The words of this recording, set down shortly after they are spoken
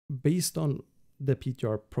based on the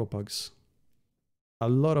PTR Pro Pugs, a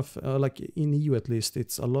lot of, like in EU at least,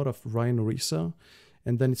 it's a lot of Ryan Orisa.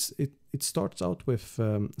 And then it starts out with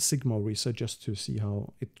Sigma Orisa just to see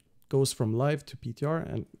how it goes from live to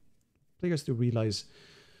PTR. And players do realize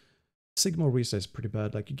Sigma Orisa is pretty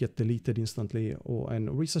bad. Like you get deleted instantly, and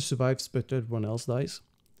Orisa survives, but everyone else dies.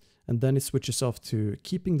 And then it switches off to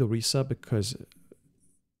keeping the Orisa, because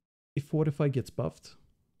if Fortify gets buffed,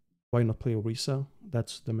 why not play Orisa?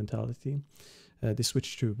 That's the mentality. They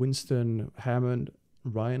switch to Winston, Hammond,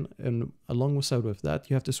 Ryan, and alongside with that,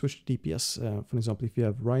 you have to switch to DPS. For example, if you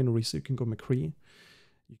have Ryan Orisa, you can go McCree,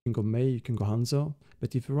 you can go May, you can go Hanzo.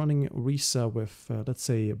 But if you're running Orisa with, let's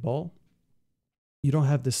say, a Ball, you don't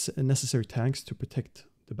have this necessary tanks to protect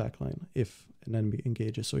the backline if an enemy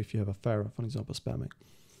engages. So if you have a Pharah, for example, spamming.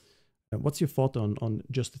 What's your thought on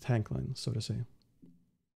just the tank line, so to say?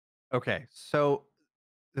 Okay, so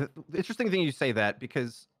the interesting thing you say that,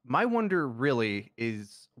 because my wonder really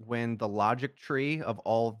is when the logic tree of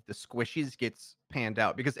all the squishies gets panned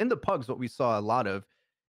out. Because in the Pugs, what we saw a lot of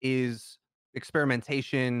is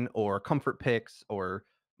experimentation or comfort picks or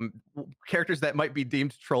characters that might be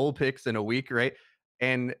deemed troll picks in a week, right?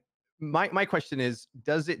 And my question is,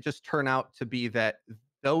 does it just turn out to be that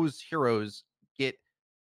those heroes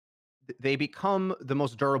they become the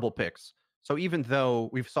most durable picks? So even though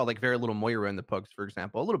we've saw like very little Moira in the Pugs, for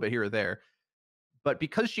example, a little bit here or there, but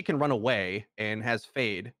because she can run away and has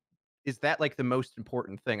fade, is that like the most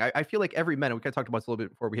important thing? I feel like every meta, we kind of talked about this a little bit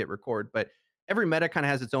before we hit record, but every meta kind of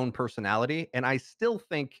has its own personality. And I still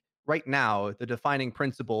think right now the defining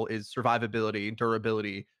principle is survivability,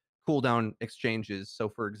 durability, cooldown exchanges. So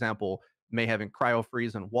for example, May having cryo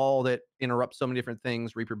freeze and wall that interrupts so many different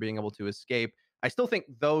things, Reaper being able to escape. I still think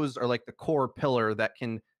those are like the core pillar that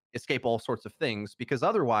can escape all sorts of things, because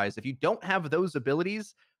otherwise, if you don't have those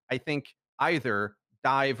abilities, I think either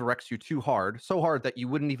dive wrecks you too hard, so hard that you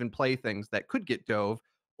wouldn't even play things that could get dove,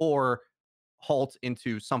 or halt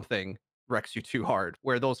into something wrecks you too hard,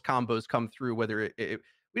 where those combos come through. Whether we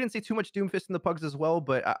didn't see too much Doomfist in the Pugs as well,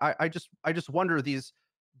 but I just wonder, these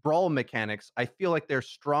brawl mechanics, I feel like they're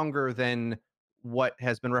stronger than what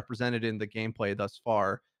has been represented in the gameplay thus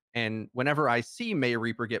far. And whenever I see May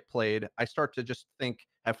Reaper get played, I start to just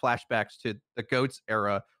have flashbacks to the GOATS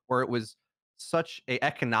era, where it was such a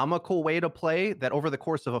economical way to play that over the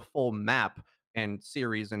course of a full map and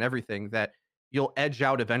series and everything, that you'll edge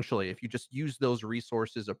out eventually if you just use those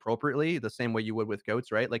resources appropriately, the same way you would with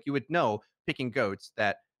GOATS, right? Like you would know picking GOATS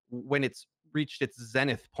that when it's reached its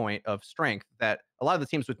zenith point of strength, that a lot of the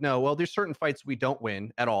teams would know, well, there's certain fights we don't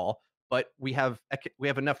win at all, but we have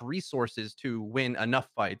enough resources to win enough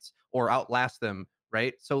fights or outlast them,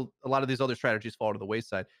 right? So a lot of these other strategies fall to the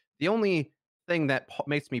wayside. The only thing that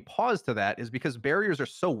makes me pause to that is because barriers are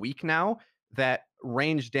so weak now that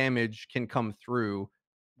range damage can come through,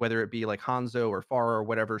 whether it be like Hanzo or Pharah or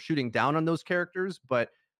whatever, shooting down on those characters. But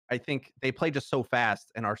I think they play just so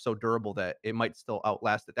fast and are so durable that it might still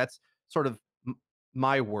outlast it. That's sort of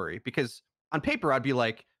my worry, because on paper I'd be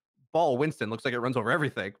like, Ball Winston looks like it runs over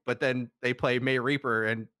everything, but then they play May Reaper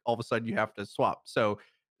and all of a sudden you have to swap. So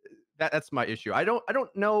that's my issue. I don't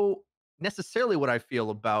know necessarily what I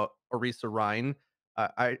feel about Orisa Rhine.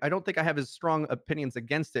 I don't think I have as strong opinions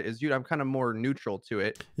against it as you. I'm kind of more neutral to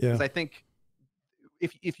it, because I think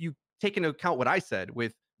if you take into account what I said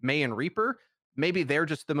with May and Reaper, maybe they're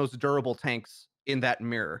just the most durable tanks in that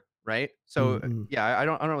mirror, right? So yeah, I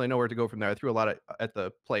don't really know where to go from there. I threw a lot at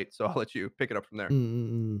the plate, so I'll let you pick it up from there.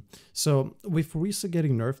 So with Orisa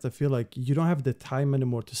getting nerfed, I feel like you don't have the time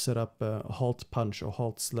anymore to set up a halt punch or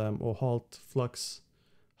halt slam or halt flux,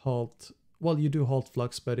 halt. Well, you do halt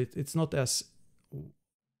flux, but it's not as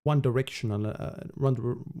one directional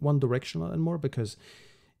anymore, because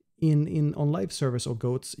on live service or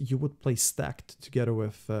GOATS, you would play stacked together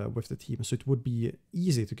with the team, so it would be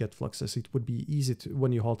easy to get fluxes. It would be easy to,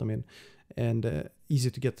 when you halt them in, and easy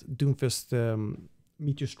to get Doomfist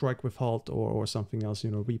Meteor Strike with halt or something else,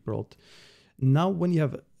 Reaper ult. Now when you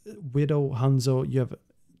have Widow, Hanzo, you have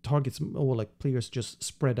targets or like players just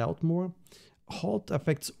spread out more. Halt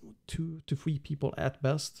affects 2 to 3 people at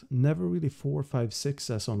best, never really 4, 5, 6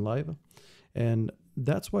 as on live, and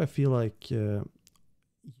that's why I feel like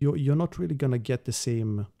you're not really gonna get the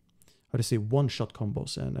same, how to say, one-shot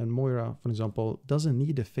combos. And Moira, for example, doesn't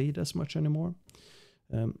need a fade as much anymore.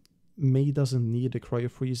 May doesn't need a cryo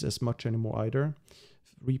freeze as much anymore either.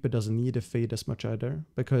 Reaper doesn't need a fade as much either,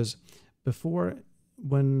 because before,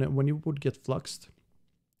 when you would get fluxed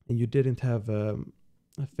and you didn't have a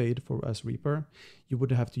fade as Reaper, you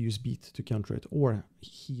would have to use beat to counter it or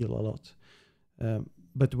heal a lot.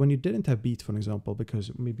 But when you didn't have beat, for example,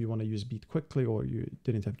 because maybe you want to use beat quickly or you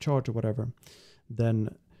didn't have charge or whatever,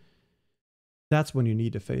 then that's when you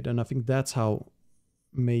need a fade. And I think that's how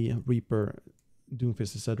May, Reaper,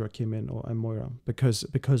 Doomfist, etc. came in, or Moira,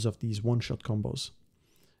 because of these one-shot combos.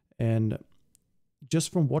 And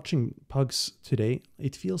just from watching Pugs today,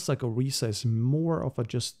 it feels like Orisa is more of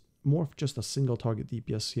just a single target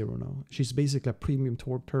DPS hero now. She's basically a premium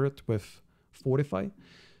turret with Fortify,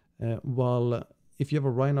 while if you have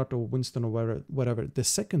a Reinhardt or Winston or whatever, the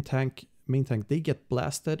second tank, main tank, they get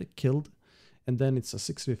blasted, killed, and then it's a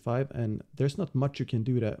 6v5, and there's not much you can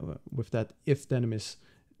do with that if the enemies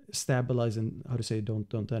stabilize and, how to say,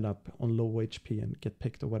 don't end up on low HP and get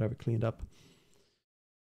picked or whatever, cleaned up.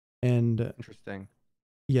 And interesting.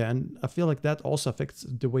 Yeah, and I feel like that also affects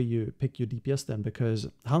the way you pick your DPS then, because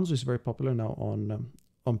Hanzo is very popular now on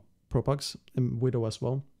Pro Pugs and Widow as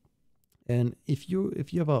well. And if you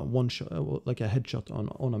have a one shot, like a headshot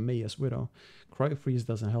on a Mei as Widow, Cryo Freeze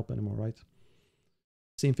doesn't help anymore, right?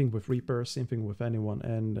 Same thing with Reaper, same thing with anyone.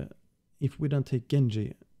 And if we don't take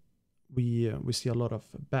Genji, we see a lot of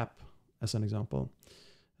BAP as an example.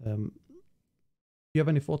 Do you have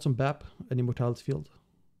any thoughts on BAP, any mortality field?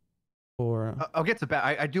 Or I'll get to BAP.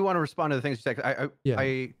 I do want to respond to the things you said.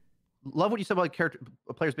 I love what you said about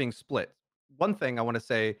players being split. One thing I want to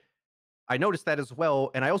say, I noticed that as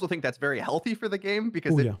well, and I also think that's very healthy for the game,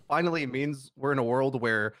 because it finally means we're in a world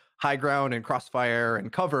where high ground and crossfire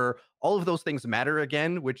and cover, all of those things matter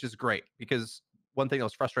again, which is great. Because one thing that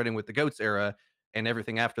was frustrating with the GOATS era and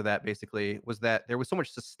everything after that, basically, was that there was so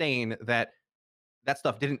much sustain that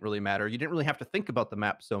stuff didn't really matter. You didn't really have to think about the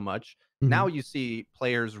map so much. Now you see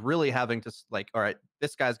players really having to, like, all right,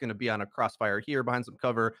 this guy's going to be on a crossfire here behind some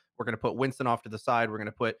cover. We're going to put Winston off to the side. We're going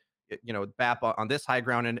to put, BAP on this high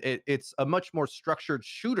ground. And it's a much more structured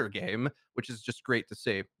shooter game, which is just great to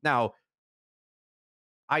see. Now,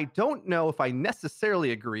 I don't know if I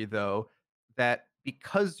necessarily agree, though, that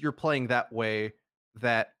because you're playing that way,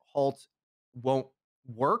 that Halt won't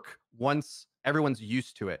work once everyone's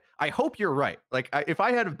used to it. I hope you're right. Like, if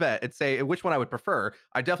I had a bet and say which one I would prefer,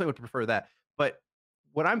 I definitely would prefer that. But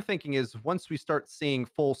what I'm thinking is, once we start seeing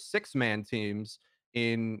full 6-man teams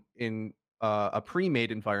in a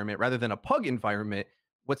pre-made environment rather than a pug environment,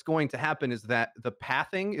 what's going to happen is that the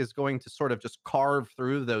pathing is going to sort of just carve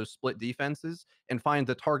through those split defenses and find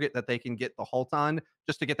the target that they can get the Halt on,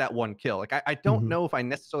 just to get that one kill. Like, I don't know if I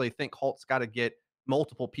necessarily think Halt's got to get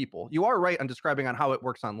multiple people. You are right on describing on how it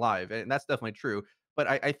works on live, and that's definitely true. But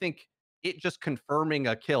I think it just confirming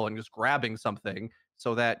a kill and just grabbing something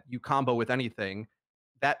so that you combo with anything,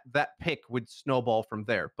 that pick would snowball from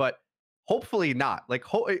there. But hopefully not. Like,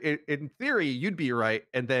 in theory, you'd be right.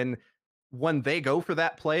 And then when they go for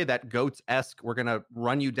that play, that GOATS-esque, we're going to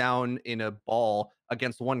run you down in a ball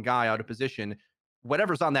against one guy out of position,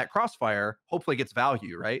 whatever's on that crossfire hopefully gets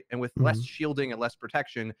value, right? And with less shielding and less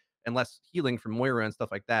protection and less healing from Moira and stuff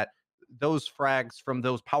like that, those frags from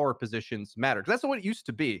those power positions matter. Because that's what it used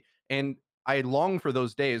to be. And I long for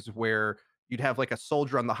those days where you'd have like a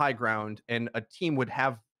soldier on the high ground and a team would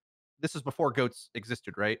have, this is before GOATS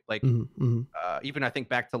existed, right? Like, even I think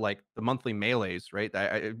back to like the monthly melees, right?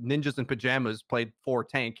 Ninjas in pajamas played 4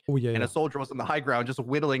 tank, and a soldier was on the high ground just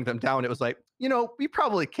whittling them down. It was like, we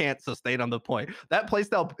probably can't sustain on the point. That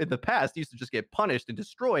playstyle in the past used to just get punished and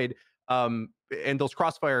destroyed, and those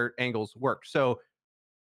crossfire angles work. So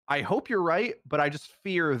I hope you're right, but I just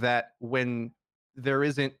fear that when there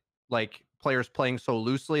isn't like players playing so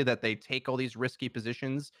loosely that they take all these risky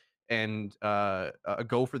positions and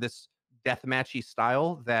go for this deathmatchy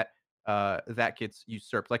style, that that gets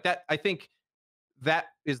usurped. Like that, I think that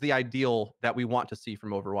is the ideal that we want to see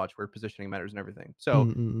from Overwatch, where positioning matters and everything. So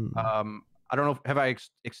I don't know, have I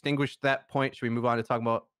extinguished that point? Should we move on to talk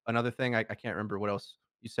about another thing? I can't remember what else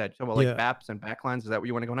you said. Talk about like BAPs and backlines. Is that where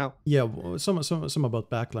you want to go now? Yeah, some about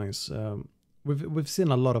backlines. We've seen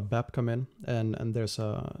a lot of BAP come in, and there's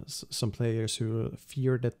some players who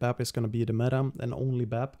fear that BAP is going to be the meta and only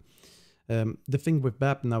BAP. The thing with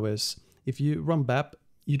BAP now is, if you run BAP,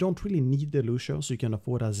 you don't really need the Lucio, so you can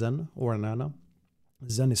afford a Zen or an Ana.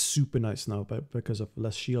 Zen is super nice now, but because of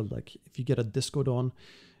less shield. Like, if you get a Discord on,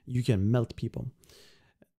 you can melt people.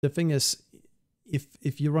 The thing is,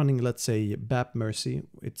 if you're running, let's say, BAP Mercy,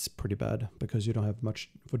 it's pretty bad because you don't have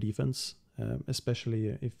much for defense,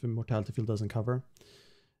 especially if the mortality field doesn't cover.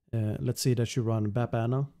 Let's say that you run BAP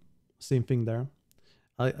Ana, same thing there.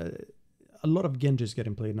 A lot of Genji is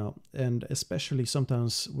getting played now, and especially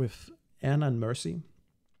sometimes with Ana and Mercy.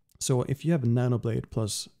 So if you have a Nanoblade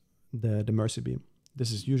plus the Mercy Beam,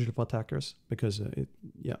 this is usually for attackers because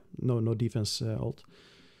no defense ult.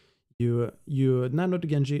 You nano the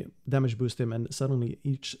Genji, damage boost him, and suddenly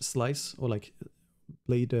each slice or like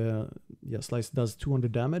blade slice does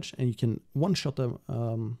 200 damage, and you can one shot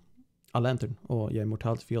a lantern or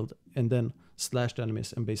immortality field, and then slash the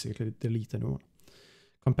enemies and basically delete anyone.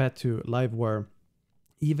 Compared to live, where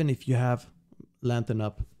even if you have lantern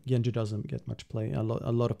up, Genji doesn't get much play. A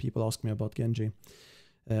lot of people ask me about Genji.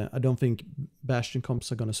 I don't think Bastion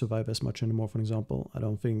comps are gonna survive as much anymore. For example, I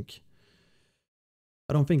don't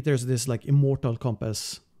think there's this like immortal comp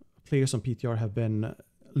as players on PTR have been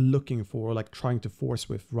looking for, like trying to force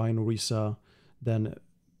with Ryan, Orisa, then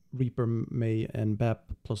Reaper, May, and Bap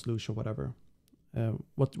plus Lucio, whatever.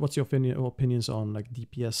 What's your opinions on like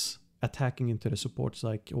DPS attacking into the supports,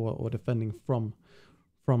 like or defending from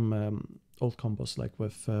old combos like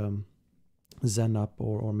with Zen up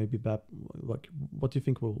or maybe Bap? Like, what do you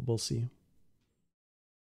think we'll see?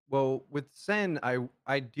 Well, with Zen,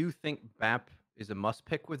 I do think Bap is a must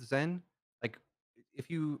pick with Zen. Like, if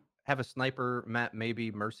you have a sniper map,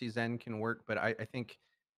 maybe Mercy Zen can work, but I think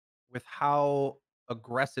with how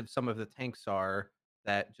aggressive some of the tanks are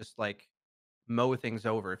that just like mow things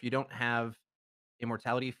over, if you don't have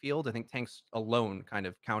immortality field, I think tanks alone kind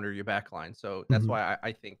of counter your backline. So that's Mm-hmm. why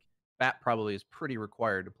I think Bat probably is pretty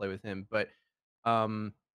required to play with him. But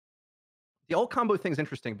um, the ult combo thing's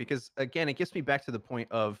interesting because again, it gets me back to the point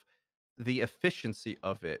of the efficiency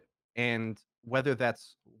of it and whether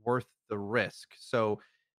that's worth the risk. So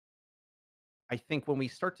I think when we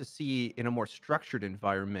start to see in a more structured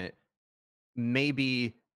environment,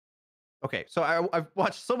 maybe okay. So I've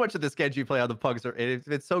watched so much of this Genji play on the Pugs.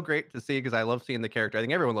 It's so great to see because I love seeing the character. I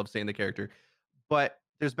think everyone loves seeing the character. But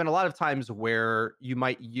there's been a lot of times where you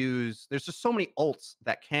might use there's just so many ults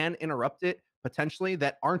that can interrupt it potentially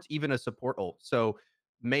that aren't even a support ult. So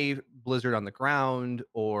May Blizzard on the ground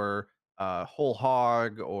or Whole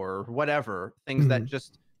Hog or whatever, things Mm-hmm. that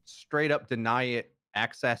just straight up deny it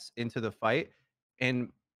access into the fight. And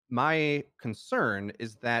my concern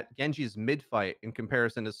is that Genji's mid fight in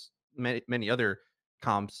comparison to many other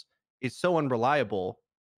comps is so unreliable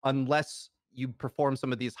unless you perform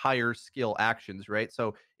some of these higher skill actions, right?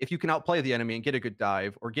 So if you can outplay the enemy and get a good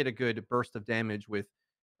dive or get a good burst of damage with,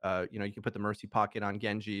 you can put the Mercy Pocket on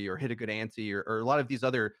Genji or hit a good anti or a lot of these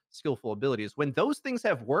other skillful abilities. When those things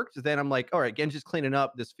have worked, then I'm like, all right, Genji's cleaning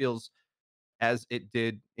up. This feels as it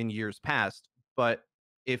did in years past. But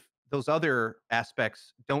if those other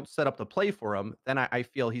aspects don't set up the play for him, then I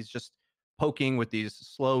feel he's just poking with these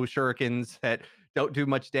slow shurikens that don't do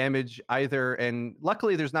much damage either. And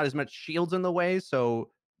luckily, there's not as much shields in the way, so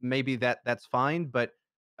maybe that's fine. But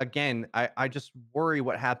again, I just worry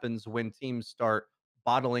what happens when teams start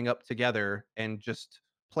bottling up together and just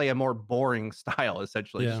play a more boring style.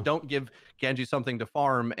 Essentially, Yeah. just don't give Genji something to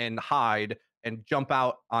farm and hide and jump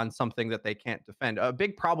out on something that they can't defend. A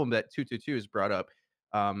big problem that 222 has brought up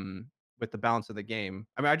with the balance of the game.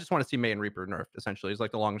 I mean, I just want to see May and Reaper nerfed, essentially, is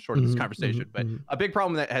like the long and short of this Mm-hmm. conversation. But Mm-hmm. a big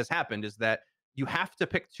problem that has happened is that you have to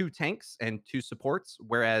pick two tanks and two supports,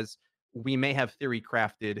 whereas we may have theory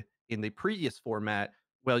crafted in the previous format.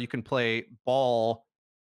 Well, you can play ball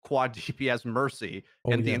quad DPS Mercy,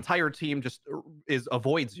 Oh and the yeah. entire team just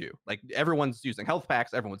avoids you. Like everyone's using health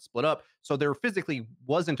packs, everyone's split up, so there physically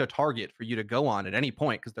wasn't a target for you to go on at any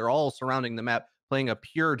point because they're all surrounding the map playing a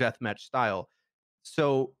pure deathmatch style.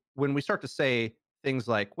 So when we start to say things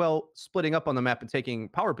like, well, splitting up on the map and taking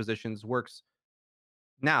power positions works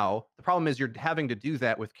now, the problem is you're having to do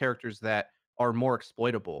that with characters that are more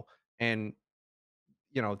exploitable, and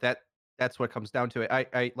that's what comes down to it.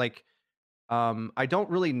 I like I don't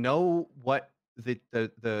really know what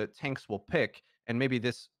the tanks will pick, and maybe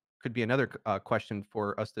this could be another question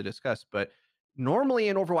for us to discuss. But normally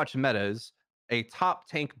in Overwatch metas, a top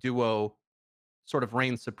tank duo sort of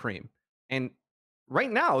reigns supreme. And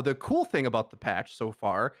right now, the cool thing about the patch so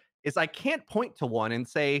far is I can't point to one and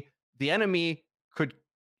say the enemy could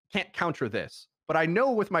can't counter this. But I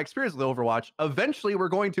know with my experience with Overwatch, eventually we're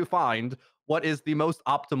going to find what is the most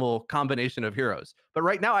optimal combination of heroes. But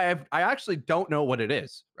right now, I actually don't know what it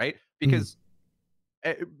is, right? Mm. Because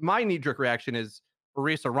my knee jerk reaction is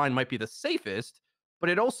Orisa Ryan might be the safest, but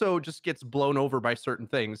it also just gets blown over by certain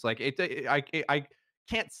things. Like I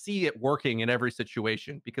can't see it working in every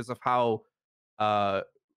situation because of how uh,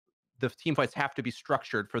 the team fights have to be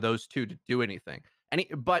structured for those two to do anything.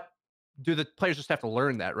 But do the players just have to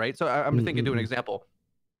learn that, right? So I'm thinking, do an Mm-mm-mm. example.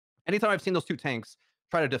 Anytime I've seen those two tanks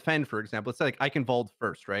try to defend, for example, it's like Eichenwald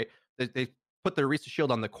first, right? They put their Orisa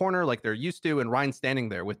shield on the corner like they're used to, and Ryan's standing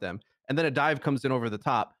there with them. And then a dive comes in over the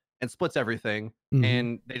top and splits everything, Mm-hmm.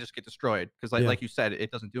 and they just get destroyed because, Yeah. like you said,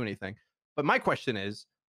 it doesn't do anything. But my question is,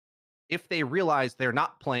 if they realize they're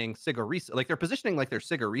not playing Sigurisa, like they're positioning like they're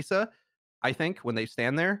Sigurisa, I think when they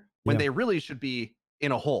stand there, when Yeah. they really should be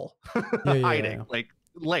in a hole, Yeah, yeah, yeah, hiding, yeah. like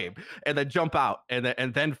lame, and then jump out and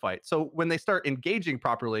then fight. So when they start engaging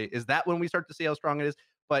properly, is that when we start to see how strong it is?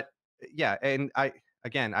 But yeah, and I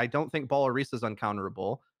don't think Ballerisa is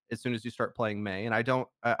uncounterable as soon as you start playing May, and I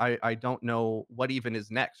don't know what even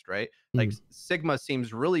is next, right? Like Mm. Sigma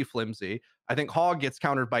seems really flimsy. I think Hog gets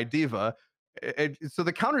countered by Diva. So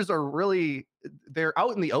the counters are really they're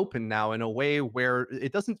out in the open now in a way where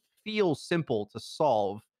it doesn't feel simple to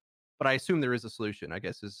solve, but I assume there is a solution, I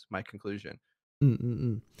guess is my conclusion. Mm, mm,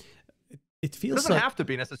 mm. It It feels doesn't like, have to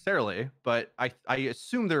be necessarily, but I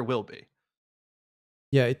assume there will be.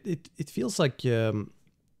 yeah, it feels like,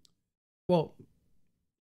 well,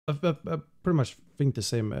 I pretty much think the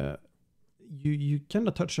same. You kind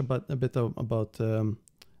of touch about a bit about the,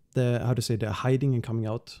 how to say, the hiding and coming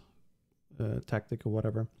out tactic or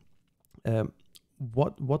whatever. Um,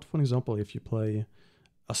 what for example, if you play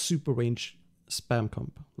a super range spam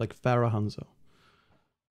comp like Farah Hanzo,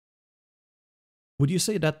 would you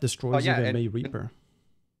say that destroys Yeah, even and, May and Reaper?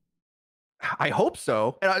 I hope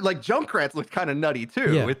so. And like Junkrat's looked kind of nutty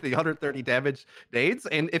too Yeah. with the 130 damage nades.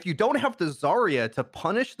 And if you don't have the Zarya to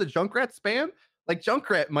punish the Junkrat spam, like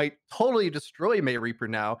Junkrat might totally destroy May Reaper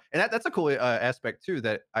now. And that's a cool aspect too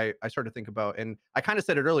that I started to think about. And I kind of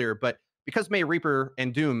said it earlier, but because May Reaper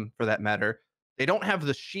and Doom, for that matter, they don't have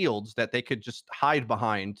the shields that they could just hide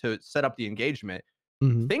behind to set up the engagement.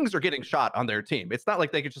 Hmm. Things are getting shot on their team. It's not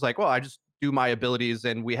like they could just like, well, I just do my abilities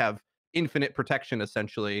and we have infinite protection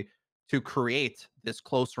essentially to create this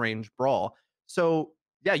close range brawl. So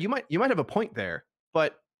yeah, you might have a point there,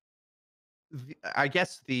 but I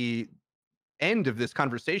guess the end of this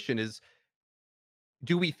conversation is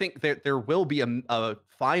do we think that there will be a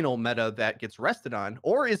final meta that gets rested on,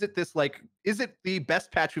 or is it this like is it the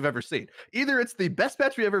best patch we've ever seen? Either it's the best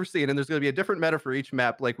patch we've ever seen and there's going to be a different meta for each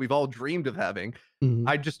map like we've all dreamed of having. Hmm.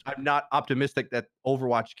 I'm not optimistic that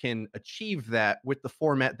Overwatch can achieve that with the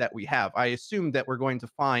format that we have. I assume that we're going to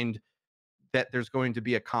find that there's going to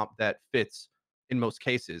be a comp that fits in most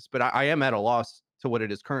cases, but I am at a loss to what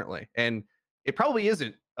it is currently, and it probably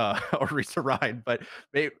isn't Orisa Ride, but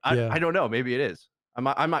Yeah. I don't know. Maybe it is. I'm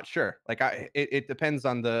not sure. Like it depends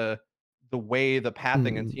on the way the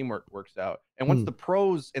pathing and Mm, teamwork works out. And once the mm.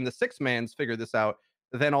 pros and the six mans figure this out,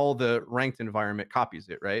 then all the ranked environment copies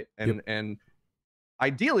it, right? Yep. And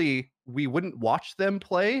ideally we wouldn't watch them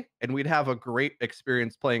play and we'd have a great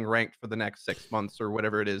experience playing ranked for the next 6 months or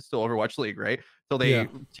whatever it is till Overwatch League, right? Till Yeah. they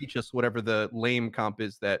teach us whatever the lame comp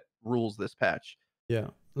is that rules this patch. Yeah.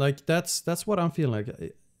 Like that's what I'm feeling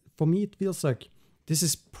like. For me, it feels like this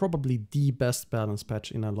is probably the best balance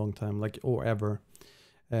patch in a long time, like, or ever.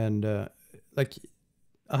 And like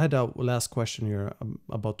I had a last question here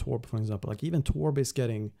about Torb, for example. Like even Torb is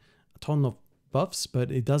getting a ton of buffs, but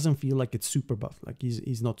it doesn't feel like it's super buff. Like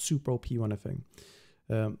he's not super OP or anything.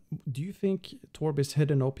 Do you think Torb is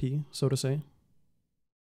hidden OP, so to say?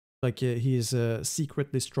 Like he is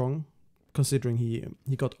secretly strong, considering he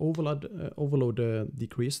got overload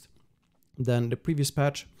decreased. Then the previous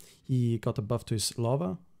patch, he got a buff to his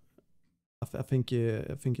lava. I think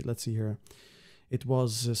let's see here. It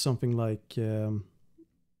was something like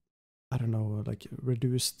I don't know, like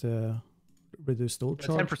reduced ult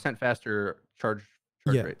charge. 10% faster charge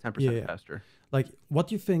Yeah, rate, 10% yeah. faster. Like, what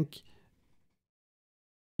do you think?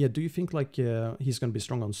 Yeah, do you think like he's gonna be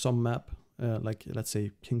strong on some map, like let's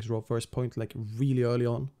say King's Row first point, like really early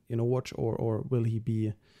on in Overwatch, or will he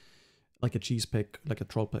be like a cheese pick, like a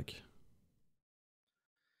troll pick?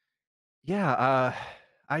 Yeah,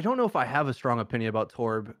 I don't know if I have a strong opinion about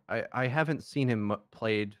Torb. I haven't seen him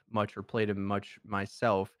played much or played him much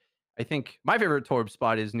myself. I think my favorite Torb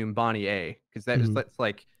spot is Numbani A because Mhm. that's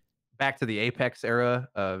like back to the Apex era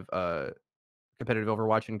of competitive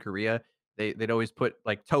Overwatch in Korea. They'd always put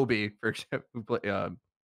like Toby, for example, who play,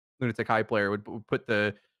 Lunatic High player would put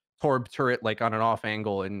the Torb turret like on an off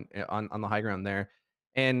angle and on the high ground there.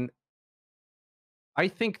 And I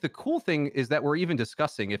think the cool thing is that we're even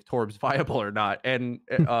discussing if Torb's viable or not, and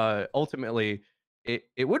ultimately,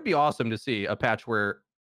 it would be awesome to see a patch where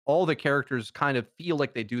all the characters kind of feel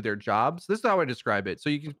like they do their jobs. This is how I describe it. So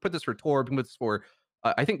you can put this for Torb, you can put this for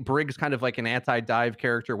I think Brig's kind of like an anti-dive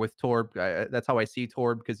character with Torb. That's how I see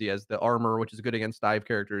Torb because he has the armor, which is good against dive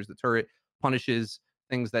characters. The turret punishes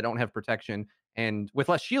things that don't have protection, and with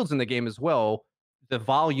less shields in the game as well, the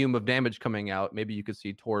volume of damage coming out. Maybe you could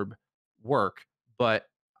see Torb work, but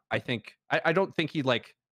I don't think he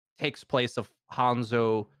like takes place of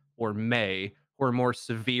Hanzo or Mei, who are more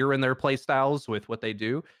severe in their play styles with what they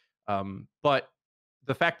do. But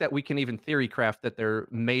the fact that we can even theory craft that there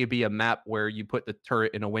may be a map where you put the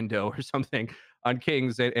turret in a window or something on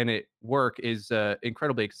Kings and it work is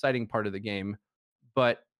incredibly exciting part of the game.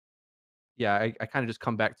 But yeah, I kind of just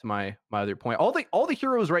come back to my other point. All the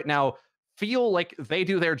heroes right now feel like they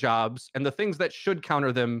do their jobs and the things that should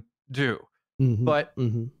counter them do. Mm-hmm. But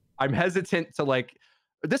Mm-hmm. I'm hesitant to like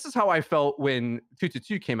this is how I felt when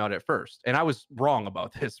 222 came out at first. And I was wrong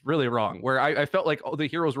about this, really wrong, where I felt like all the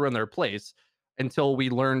heroes were in their place until we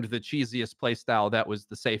learned the cheesiest play style that was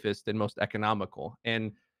the safest and most economical.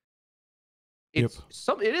 And Yep.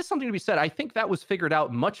 it is something to be said. I think that was figured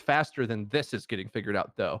out much faster than this is getting figured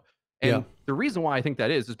out though. Yeah. And the reason why I think that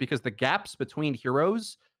is because the gaps between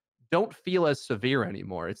heroes don't feel as severe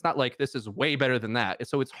anymore. It's not like this is way better than that.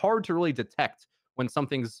 So it's hard to really detect when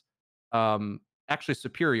something's actually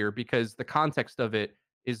superior because the context of it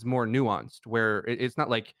is more nuanced. Where it's not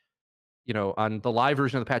like on the live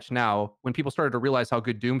version of the patch now, when people started to realize how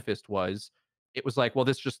good Doomfist was, it was like, well,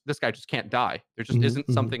 this guy just can't die. There just Mm-hmm. isn't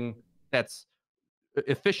Mm-hmm. something that's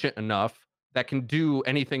efficient enough that can do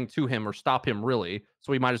anything to him or stop him really.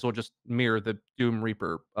 So we might as well just mirror the Doom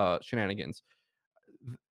Reaper shenanigans.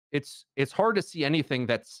 It's hard to see anything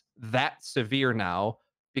that's that severe now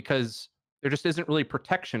because there just isn't really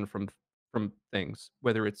protection from things,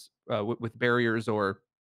 whether it's with barriers or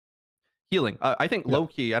healing. I think Yeah. low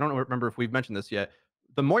key. I don't remember if we've mentioned this yet.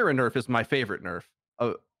 The Moira nerf is my favorite nerf.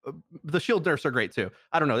 Uh, the shield nerfs are great too.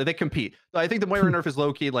 I don't know. They compete. I think the Moira nerf is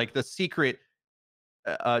low key like the secret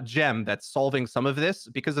gem that's solving some of this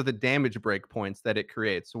because of the damage breakpoints that it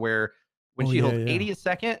creates. Where when Oh she yeah. healed Yeah. 80 a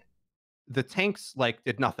second, the tanks like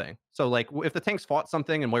did nothing. So like if the tanks fought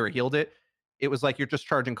something and Moira healed it, it was like you're just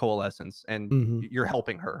charging coalescence and Mm-hmm. you're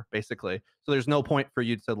helping her basically. So there's no point for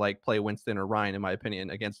you to like play Winston or Ryan, in my opinion,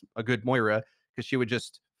 against a good Moira because she would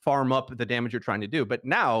just farm up the damage you're trying to do. But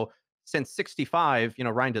now since 65,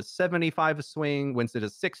 Ryan does 75 a swing, Winston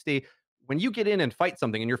does 60. When you get in and fight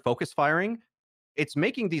something and you're focus firing, it's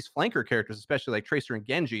making these flanker characters, especially like Tracer and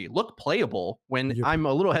Genji, look playable when Yep. I'm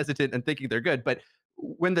a little hesitant and thinking they're good. But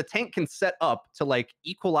when the tank can set up to like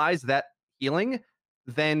equalize that healing,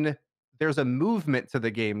 then there's a movement to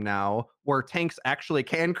the game now where tanks actually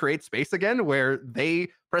can create space again, where they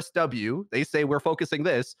press W, they say we're focusing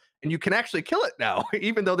this, and you can actually kill it now,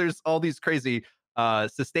 even though there's all these crazy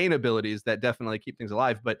sustain abilities that definitely keep things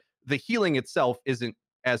alive. But the healing itself isn't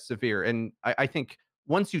as severe. And I think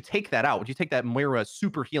once you take that out, you take that Moira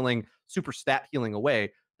super healing, super stat healing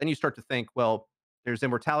away, then you start to think, well, there's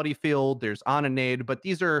immortality field, there's Onanade, but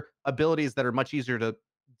these are abilities that are much easier to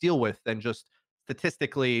deal with than just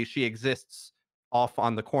statistically she exists off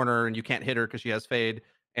on the corner and you can't hit her because she has fade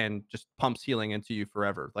and just pumps healing into you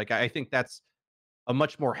forever. Like I think that's a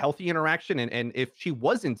much more healthy interaction. And if she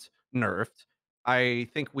wasn't nerfed, I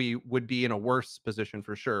think we would be in a worse position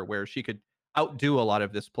for sure, where she could outdo a lot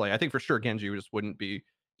of this play. I think for sure Genji just wouldn't be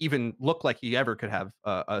even look like he ever could have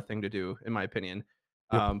a thing to do, in my opinion.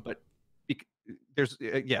 Yep. But there's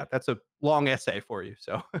yeah, that's a long essay for you,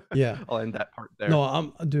 so Yeah. I'll end that part there.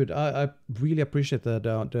 No, dude, I really appreciate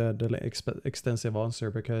the extensive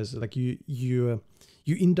answer because like you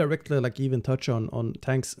indirectly like even touch on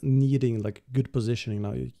tanks needing like good positioning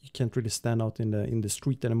now. You can't really stand out in the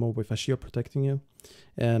street anymore with a shield protecting you,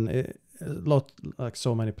 and a lot like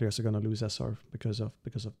so many players are gonna lose SR because of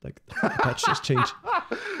like the patches change.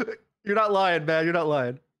 You're not lying, man. You're not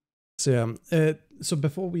lying. So so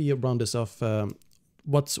before we round this off,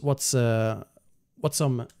 what's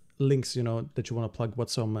some links that you want to plug?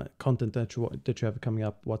 What's some content that you have coming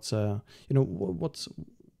up? What's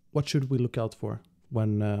what should we look out for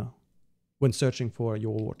when searching for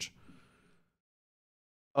your Overwatch?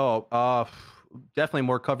 Oh, definitely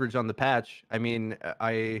more coverage on the patch. I mean,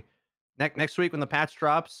 next week when the patch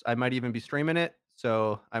drops, I might even be streaming it.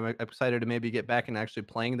 So I'm excited to maybe get back and actually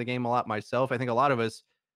playing the game a lot myself. I think a lot of us,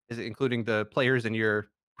 including the players in your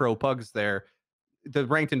pro Pugs there, the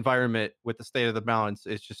ranked environment with the state of the balance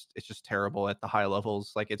is it's just terrible at the high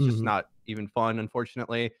levels. Like it's just not even fun,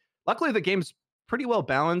 unfortunately. Luckily, the game's pretty well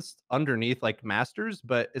balanced underneath like masters,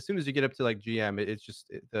 but as soon as you get up to like GM, it's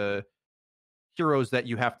just the heroes that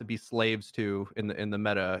you have to be slaves to in the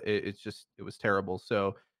meta. It was terrible.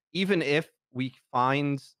 So even if we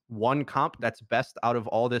find one comp that's best out of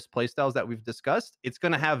all this playstyles that we've discussed, it's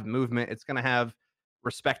going to have movement. It's going to have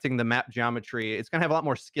respecting the map geometry. It's going to have a lot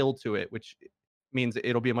more skill to it, which means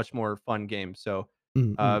it'll be a much more fun game. So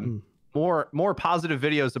more positive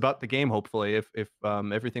videos about the game, hopefully, if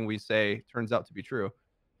everything we say turns out to be true.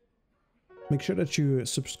 Make sure that you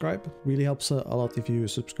subscribe. Really helps a lot if you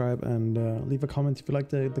subscribe, and leave a comment if you like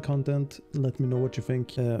the content. Let me know what you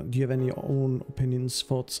think. Do you have any own opinions,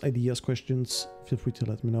 thoughts, ideas, questions? Feel free to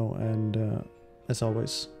let me know. And as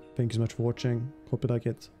always, thank you so much for watching. Hope you like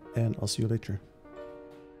it, and I'll see you later.